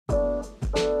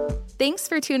Thanks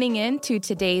for tuning in to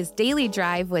today's Daily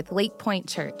Drive with Lakepointe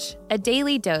Church, a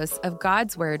daily dose of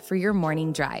God's Word for your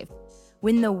morning drive.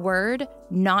 When the Word,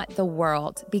 not the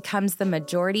world, becomes the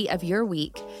majority of your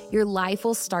week, your life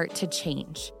will start to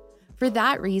change. For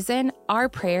that reason, our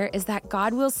prayer is that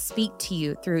God will speak to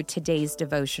you through today's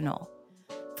devotional.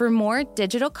 For more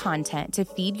digital content to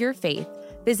feed your faith,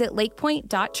 visit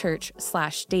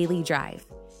lakepointe.church/dailydrive.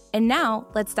 And now,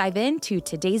 let's dive into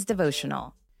today's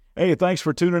devotional. Hey, thanks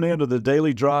for tuning in to the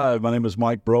Daily Drive. My name is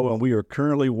Mike Bro, and we are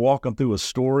currently walking through a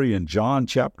story in John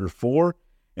chapter 4.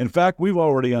 In fact, we've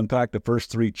already unpacked the first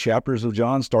 3 chapters of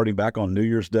John starting back on New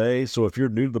Year's Day. So if you're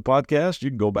new to the podcast, you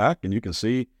can go back and you can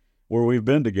see where we've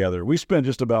been together. We spend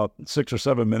just about 6 or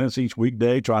 7 minutes each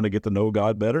weekday trying to get to know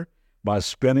God better by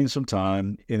spending some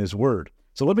time in His Word.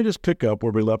 So let me just pick up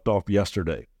where we left off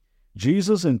yesterday.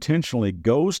 Jesus intentionally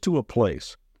goes to a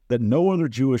place that no other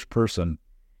Jewish person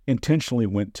intentionally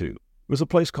went to. It was a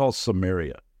place called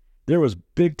Samaria. There was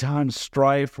big-time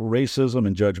strife, racism,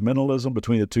 and judgmentalism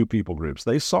between the two people groups.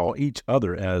 They saw each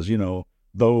other as,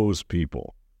 those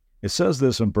people. It says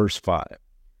this in verse 5.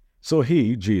 So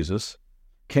he, Jesus,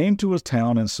 came to a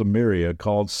town in Samaria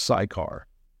called Sychar.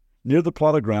 Near the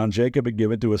plot of ground Jacob had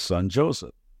given to his son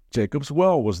Joseph. Jacob's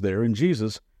well was there, and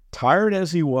Jesus, tired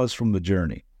as he was from the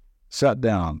journey, sat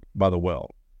down by the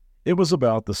well. It was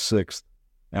about the 6th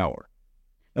hour.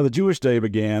 Now, the Jewish day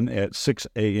began at 6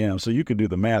 a.m., so you can do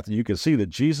the math, and you can see that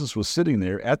Jesus was sitting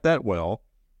there at that well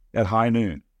at high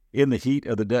noon, in the heat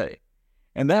of the day.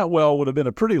 And that well would have been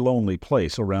a pretty lonely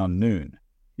place around noon.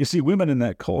 You see, women in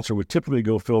that culture would typically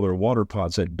go fill their water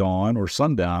pots at dawn or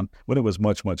sundown when it was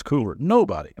much, much cooler.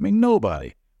 Nobody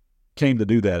came to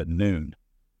do that at noon,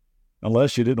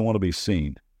 unless you didn't want to be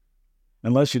seen,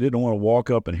 unless you didn't want to walk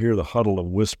up and hear the huddle of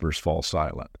whispers fall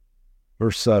silent.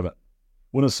 Verse 7.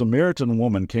 When a Samaritan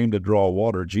woman came to draw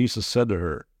water, Jesus said to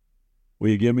her, "Will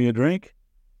you give me a drink?"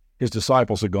 His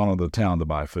disciples had gone into the town to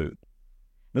buy food.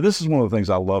 Now, this is one of the things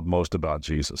I love most about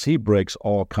Jesus. He breaks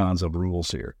all kinds of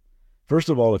rules here. First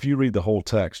of all, if you read the whole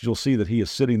text, you'll see that he is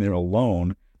sitting there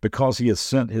alone because he has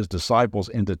sent his disciples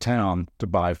into town to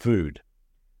buy food.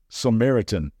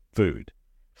 Samaritan food.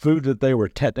 Food that they were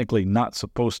technically not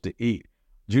supposed to eat.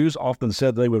 Jews often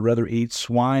said they would rather eat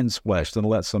swine's flesh than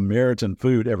let Samaritan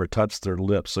food ever touch their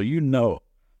lips. So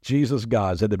Jesus'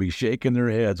 guys had to be shaking their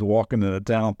heads walking into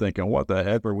town thinking, what the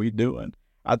heck are we doing?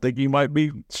 I think he might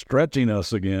be stretching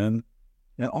us again.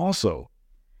 And also,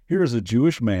 here is a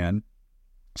Jewish man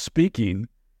speaking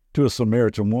to a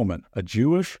Samaritan woman, a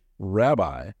Jewish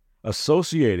rabbi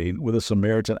associating with a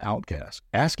Samaritan outcast,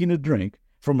 asking a drink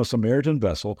from a Samaritan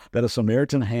vessel that a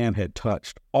Samaritan hand had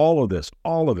touched. All of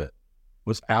it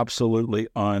was absolutely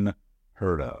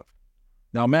unheard of.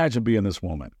 Now imagine being this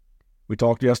woman. We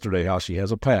talked yesterday how she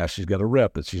has a past. She's got a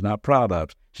rep that she's not proud of.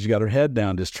 She's got her head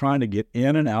down, just trying to get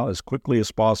in and out as quickly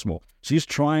as possible. She's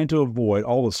trying to avoid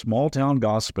all the small town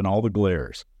gossip and all the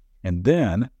glares. And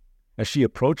then, as she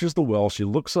approaches the well, she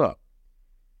looks up,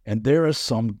 and there is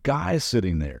some guy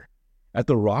sitting there at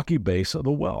the rocky base of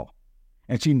the well.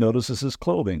 And she notices his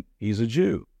clothing. He's a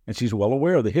Jew. And she's well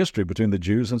aware of the history between the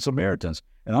Jews and Samaritans.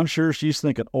 And I'm sure she's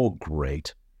thinking, oh,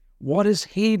 great. What is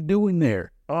he doing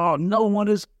there? Oh, no one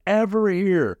is ever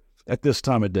here at this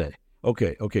time of day.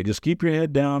 Okay, just keep your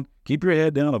head down.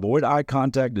 Avoid eye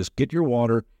contact. Just get your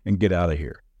water and get out of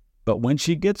here. But when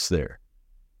she gets there,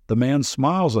 the man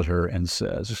smiles at her and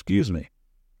says, "Excuse me,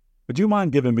 would you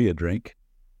mind giving me a drink?"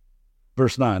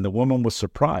 Verse 9, the woman was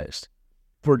surprised,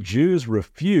 for Jews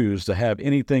refused to have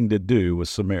anything to do with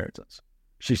Samaritans.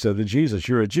 She said to Jesus,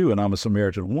 "You're a Jew and I'm a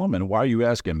Samaritan woman. Why are you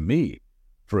asking me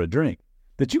for a drink?"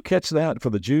 Did you catch that?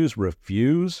 For the Jews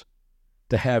refuse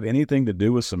to have anything to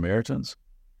do with Samaritans?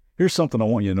 Here's something I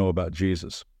want you to know about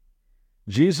Jesus.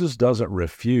 Jesus doesn't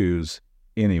refuse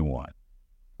anyone.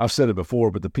 I've said it before,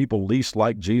 but the people least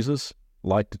like Jesus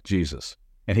liked Jesus,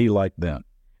 and he liked them.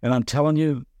 And I'm telling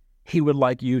you, he would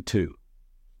like you too.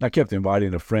 I kept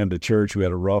inviting a friend to church who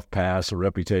had a rough past, a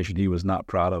reputation he was not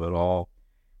proud of at all.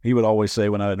 He would always say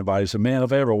when I invited him, "Man,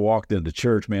 if I ever walked into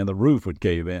church, man, the roof would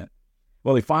cave in."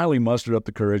 Well, he finally mustered up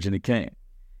the courage and he came.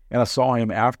 And I saw him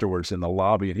afterwards in the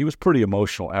lobby, and he was pretty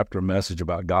emotional after a message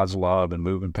about God's love and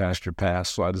moving past your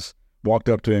past. So I just walked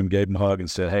up to him, gave him a hug,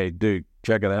 and said, "Hey, dude,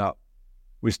 check it out.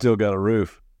 We still got a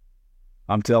roof."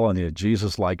 I'm telling you,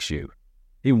 Jesus likes you.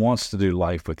 He wants to do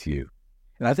life with you.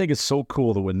 And I think it's so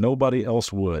cool that when nobody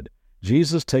else would,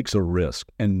 Jesus takes a risk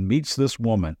and meets this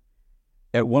woman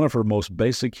at one of her most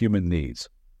basic human needs.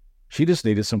 She just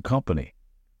needed some company.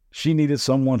 She needed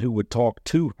someone who would talk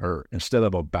to her instead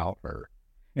of about her.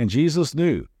 And Jesus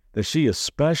knew that she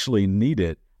especially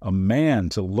needed a man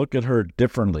to look at her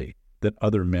differently that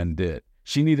other men did.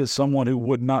 She needed someone who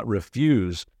would not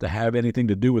refuse to have anything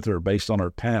to do with her based on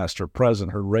her past, her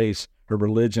present, her race, her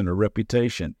religion, her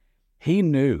reputation. He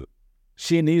knew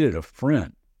she needed a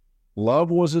friend.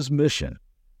 Love was his mission,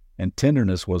 and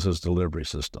tenderness was his delivery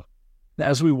system.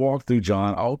 As we walk through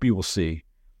John, I hope you will see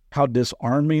how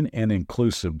disarming and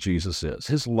inclusive Jesus is.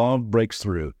 His love breaks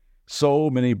through so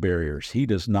many barriers. He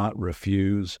does not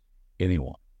refuse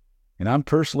anyone. And I'm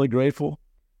personally grateful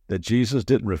that Jesus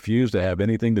didn't refuse to have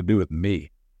anything to do with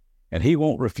me. And he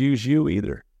won't refuse you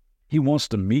either. He wants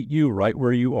to meet you right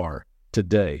where you are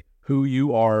today, who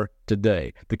you are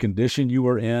today, the condition you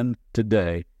are in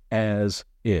today as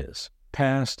is.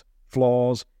 Past,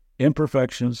 flaws,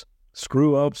 imperfections,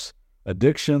 screw-ups,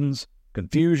 addictions,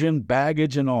 confusion,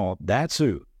 baggage, and all. That's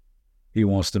who he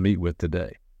wants to meet with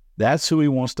today. That's who he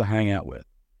wants to hang out with.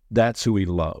 That's who he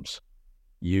loves.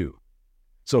 You.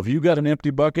 So if you got an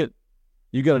empty bucket,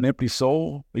 you got an empty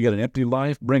soul, you got an empty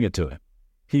life, bring it to him.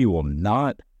 He will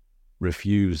not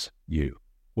refuse you.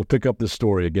 We'll pick up this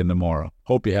story again tomorrow.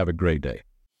 Hope you have a great day.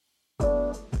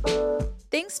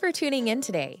 Thanks for tuning in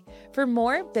today. For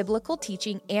more biblical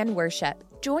teaching and worship,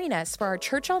 join us for our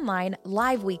Church Online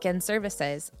live weekend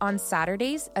services on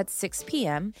Saturdays at 6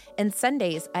 p.m. and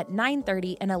Sundays at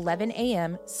 9:30 and 11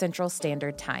 a.m. Central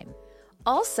Standard Time.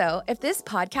 Also, if this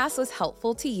podcast was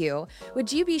helpful to you,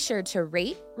 would you be sure to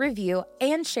rate, review,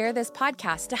 and share this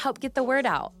podcast to help get the word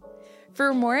out?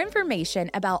 For more information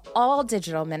about all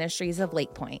digital ministries of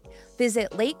LakePointe,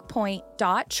 visit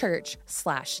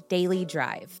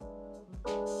lakepointe.church/dailydrive.